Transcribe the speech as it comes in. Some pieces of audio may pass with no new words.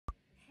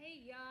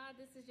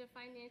This is your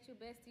financial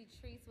bestie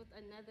Latrice with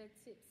another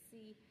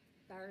Tipsy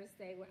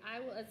Thursday, where I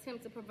will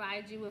attempt to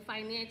provide you with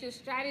financial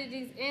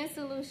strategies and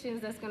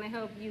solutions that's going to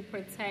help you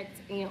protect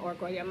and or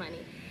grow your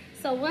money.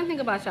 So one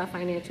thing about your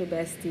financial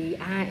bestie,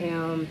 I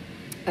am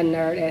a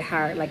nerd at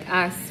heart. Like,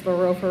 I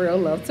for real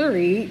love to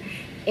read,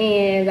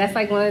 and that's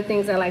like one of the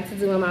things I like to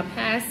do in my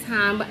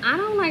pastime. But I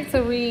don't like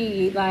to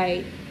read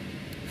like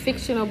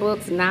fictional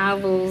books,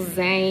 novels,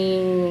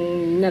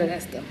 Zane, none of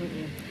that stuff.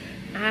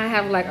 I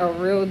have like a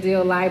real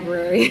deal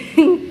library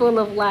full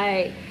of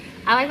like,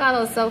 I like all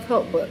those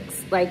self-help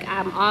books. Like,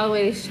 I'm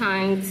always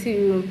trying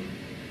to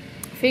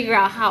figure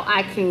out how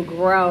I can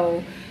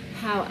grow,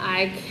 how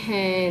I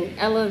can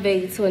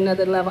elevate to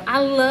another level. I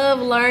love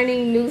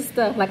learning new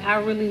stuff. Like, I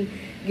really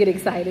get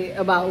excited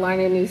about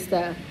learning new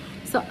stuff.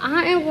 So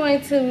I am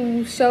going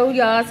to show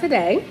y'all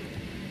today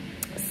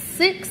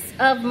 6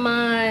 of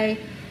my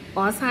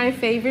all-time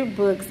favorite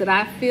books that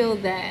I feel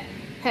that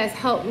has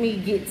helped me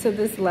get to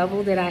this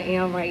level that I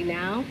am right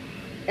now.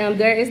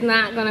 There is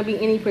not going to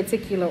be any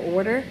particular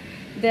order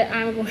that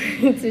I'm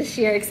going to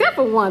share, except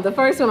for one. The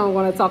first one I'm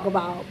going to talk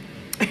about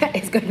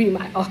is going to be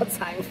my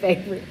all-time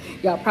favorite.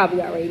 Y'all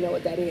probably already know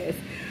what that is.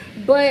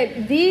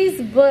 But these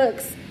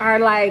books are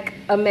like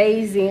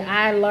amazing.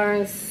 I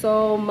learned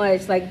so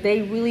much. Like,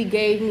 they really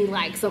gave me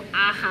like some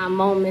aha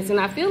moments. And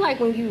I feel like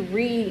when you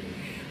read,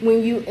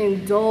 when you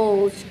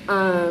indulge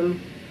in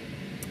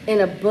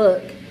a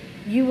book,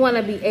 you want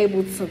to be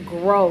able to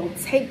grow,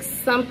 take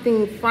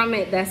something from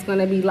it that's going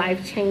to be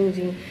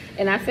life-changing.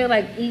 And I feel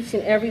like each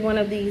and every one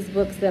of these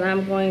books that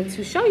I'm going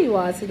to show you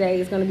all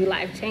today is going to be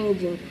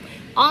life-changing.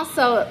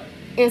 Also,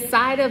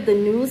 inside of the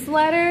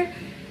newsletter,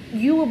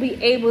 you will be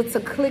able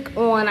to click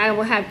on, I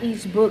will have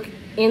each book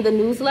in the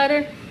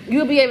newsletter.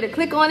 You'll be able to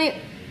click on it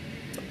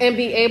and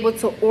be able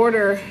to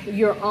order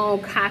your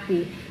own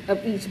copy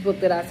of each book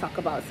that I talk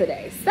about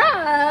today. So,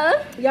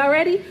 y'all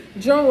ready?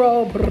 Drum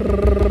roll.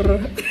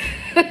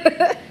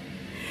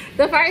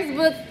 The first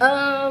book,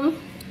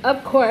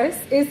 of course,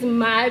 is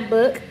my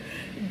book,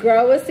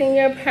 P.U.R.S.E in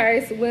Your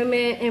Purse,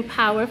 Women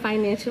Empower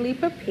Financially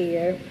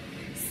Prepared.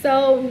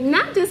 So,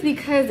 not just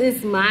because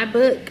it's my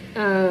book,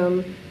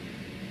 I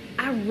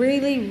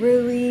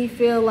really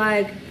feel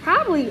like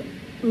probably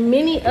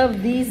many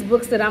of these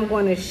books that I'm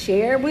going to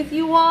share with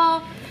you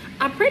all,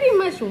 I pretty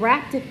much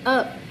wrapped it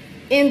up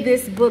in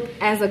this book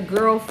as a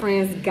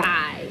girlfriend's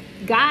guide.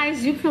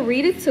 Guys, you can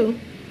read it too.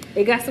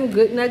 It got some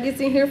good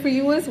nuggets in here for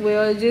you as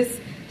well. Just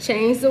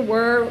change the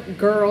word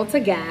girl to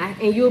guy,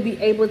 and you'll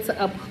be able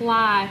to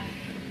apply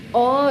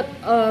all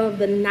of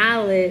the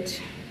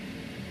knowledge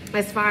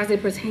as far as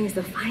it pertains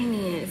to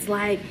finance.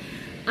 Like,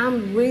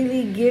 I'm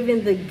really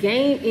giving the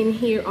game in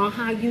here on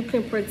how you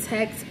can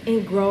protect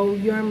and grow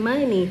your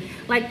money.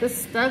 Like, the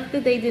stuff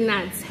that they did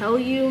not tell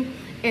you,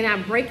 and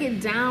I break it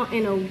down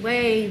in a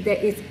way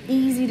that it's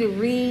easy to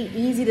read,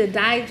 easy to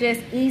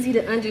digest, easy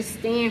to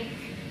understand,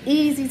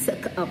 easy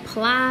to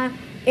apply,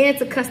 and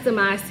to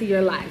customize to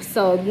your life.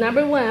 So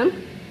number 1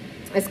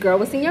 is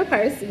P.U.R.S.E in Your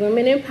Purse,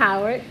 Women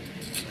Empowered,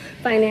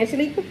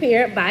 Financially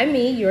Prepared by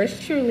me, yours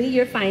truly,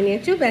 your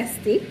financial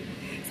bestie.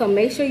 So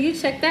make sure you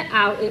check that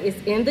out. It is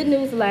in the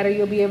newsletter.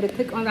 You'll be able to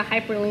click on the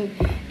hyperlink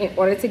in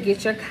order to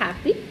get your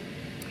copy.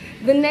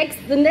 The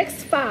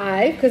next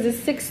 5, because it's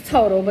 6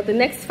 total, but the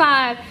next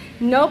 5,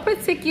 no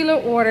particular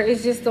order,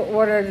 is just the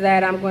order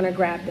that I'm going to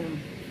grab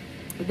them.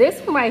 This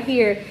one right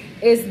here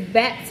is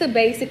Back to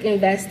Basic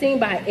Investing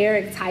by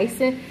Eric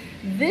Tyson.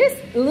 This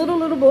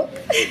little book,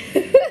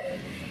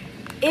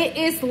 it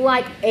is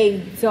like a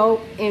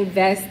dope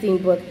investing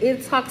book.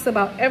 It talks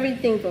about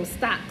everything from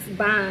stocks,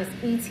 bonds,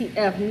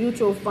 ETF,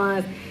 mutual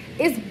funds.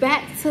 It's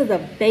back to the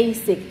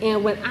basic.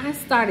 And when I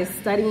started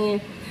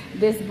studying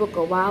this book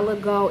a while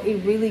ago,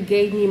 it really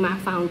gave me my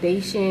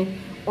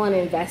foundation on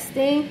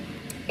investing.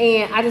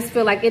 And I just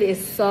feel like it is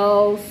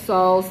so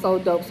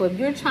dope. So if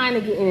you're trying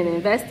to get in an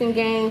investing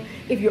game,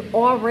 if you're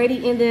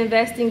already in the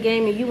investing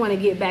game and you want to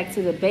get back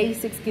to the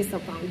basics, get some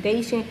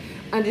foundation,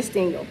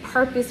 understand your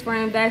purpose for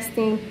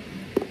investing,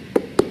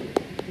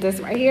 this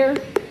right here,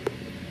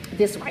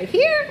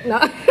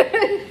 no,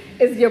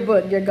 is your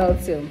book, your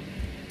go-to.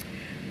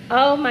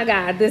 Oh my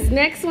God, this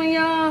next one,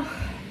 y'all,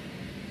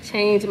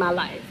 changed my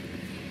life.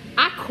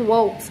 I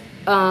quote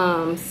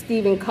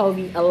Stephen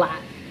Covey a lot.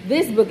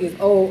 This book is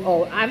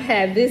old. I've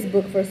had this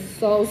book for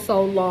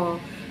so long.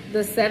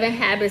 The 7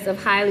 Habits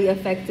of Highly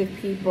Effective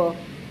People.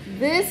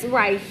 This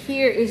right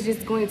here is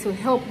just going to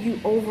help you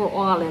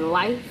overall in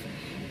life,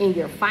 in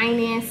your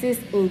finances,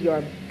 in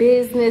your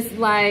business.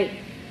 Like,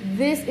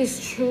 this is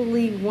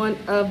truly one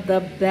of the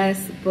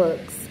best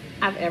books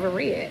I've ever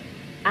read.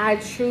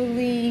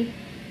 You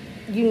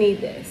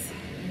need this.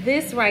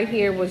 This right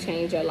here will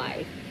change your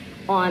life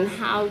on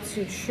how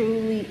to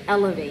truly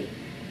elevate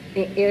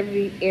in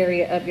every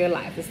area of your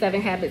life. The 7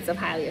 Habits of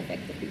Highly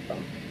Effective People.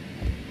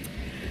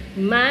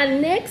 My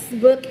next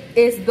book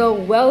is The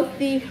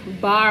Wealthy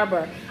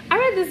Barber. I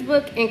read this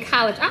book in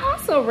college. I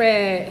also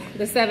read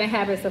The 7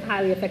 Habits of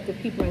Highly Effective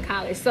People in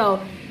college.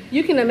 So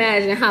you can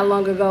imagine how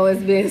long ago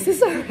it's been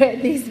since I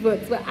read these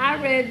books. But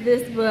I read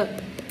this book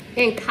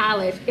in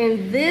college.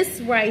 And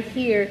this right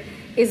here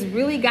is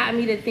really got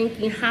me to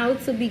thinking how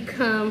to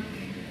become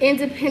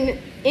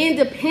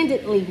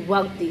independently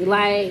wealthy.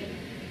 Like,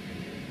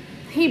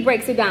 he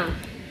breaks it down.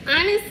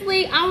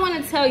 Honestly, I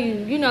want to tell you,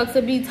 you know,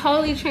 to be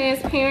totally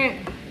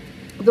transparent,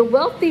 the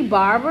Wealthy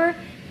Barber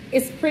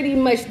is pretty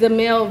much the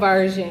male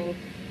version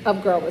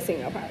of Girl What's in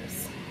Your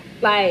Purse.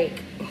 Like,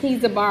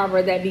 he's a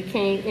barber that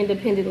became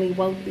independently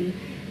wealthy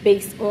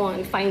based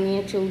on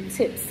financial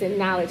tips and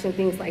knowledge and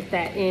things like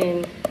that.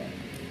 And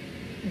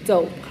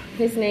dope.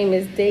 His name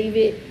is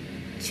David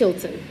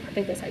Chilton. I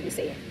think that's how you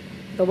say it.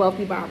 The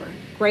Wealthy Barber.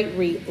 Great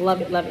read.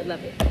 Love it, love it,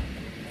 love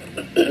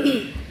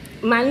it.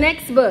 My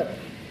next book,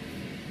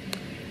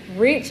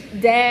 Rich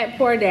Dad,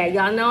 Poor Dad.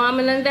 Y'all know I'm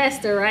an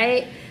investor,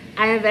 right?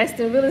 I invest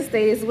in real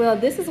estate as well.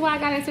 This is why I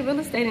got into real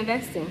estate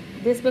investing.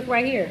 This book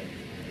right here.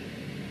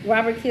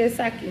 Robert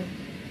Kiyosaki.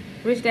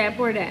 Rich Dad,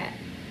 Poor Dad.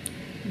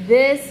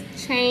 This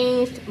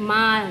changed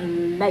my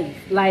life.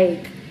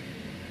 Like,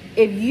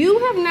 if you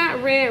have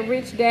not read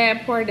Rich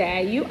Dad, Poor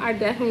Dad, you are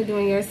definitely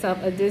doing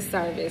yourself a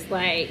disservice.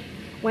 Like,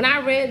 when I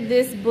read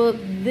this book,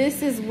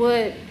 this is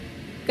what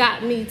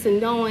got me to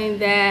knowing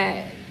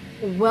that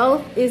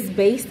wealth is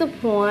based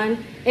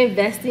upon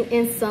investing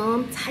in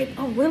some type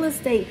of real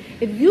estate.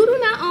 If you do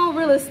not own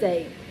real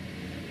estate,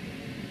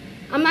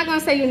 I'm not going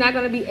to say you're not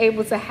going to be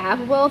able to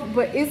have wealth,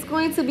 but it's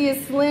going to be a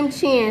slim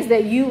chance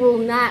that you will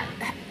not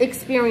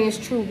experience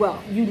true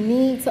wealth. You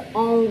need to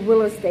own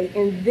real estate.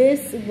 And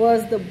this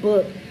was the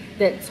book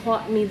that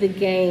taught me the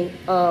game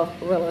of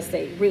real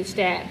estate. Rich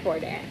Dad, Poor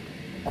Dad.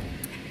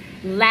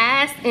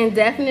 Last and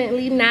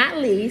definitely not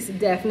least,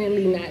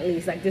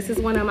 like, this is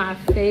one of my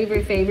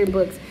favorite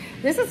books.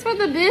 This is for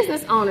the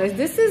business owners.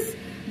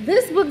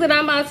 This book that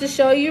I'm about to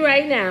show you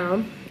right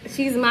now.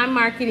 She's my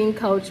marketing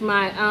coach,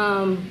 my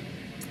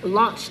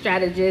launch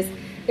strategist.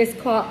 It's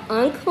called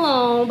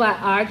Uncloned by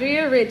Audrey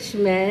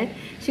Richmond.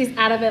 She's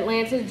out of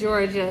Atlanta,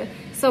 Georgia.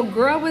 So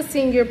Girl What's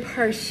in Your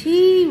Purse,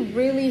 she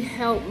really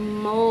helped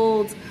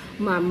mold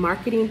my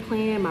marketing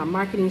plan, my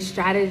marketing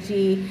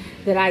strategy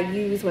that I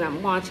use when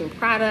I'm launching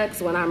products,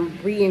 when I'm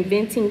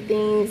reinventing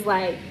things.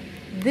 Like,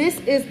 this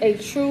is a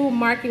true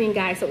marketing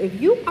guide. So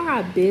if you are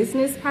a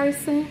business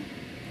person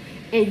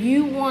and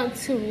you want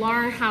to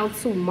learn how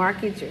to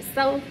market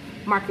yourself,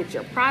 market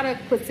your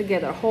product, put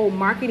together a whole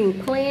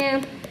marketing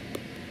plan,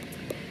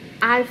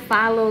 I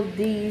follow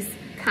these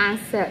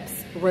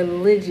concepts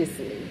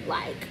religiously.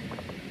 Like,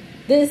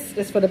 this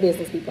is for the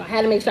business people. I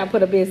had to make sure I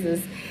put a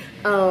business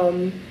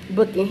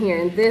book in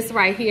here. And this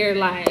right here,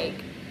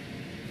 like,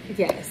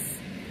 yes,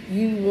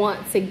 you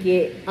want to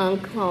get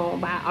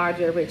Uncloned by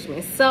Audrey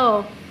Richmond.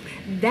 So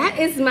that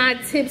is my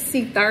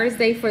Tipsy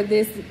Thursday for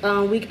this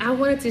week. I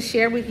wanted to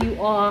share with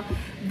you all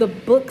the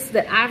books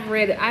that I've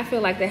read. I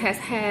feel like that has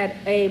had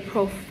a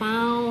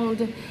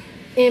profound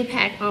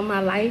impact on my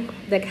life,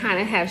 that kind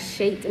of have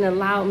shaped and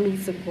allowed me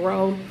to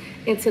grow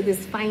into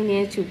this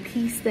financial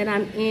peace that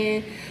I'm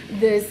in,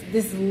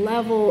 this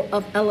level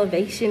of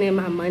elevation in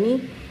my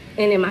money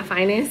and in my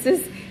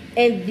finances.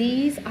 And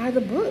these are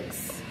the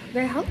books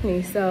that helped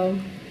me. So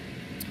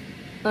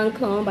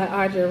Uncloned by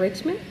Audrey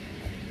Richmond,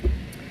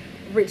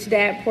 Rich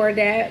Dad, Poor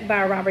Dad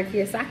by Robert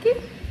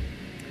Kiyosaki,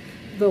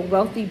 The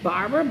Wealthy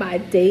Barber by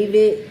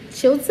David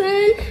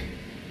Chilton,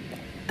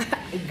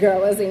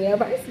 Girl What's in Your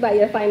Purse by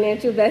your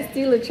financial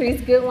bestie,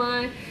 Latrice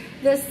Goodwine,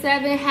 The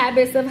 7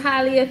 Habits of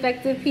Highly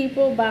Effective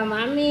People by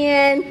my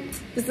man.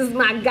 This is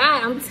my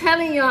guy. I'm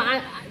telling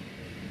y'all,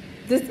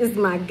 this is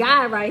my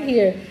guy right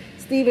here,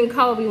 Stephen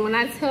Covey. When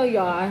I tell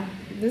y'all,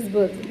 this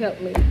book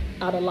helped me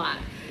out a lot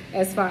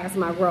as far as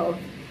my growth.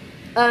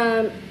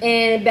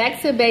 And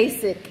Back to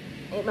Basic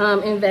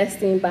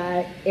Investing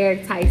by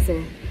Eric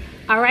Tyson.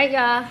 All right,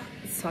 y'all.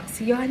 Talk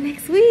to y'all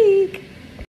next week.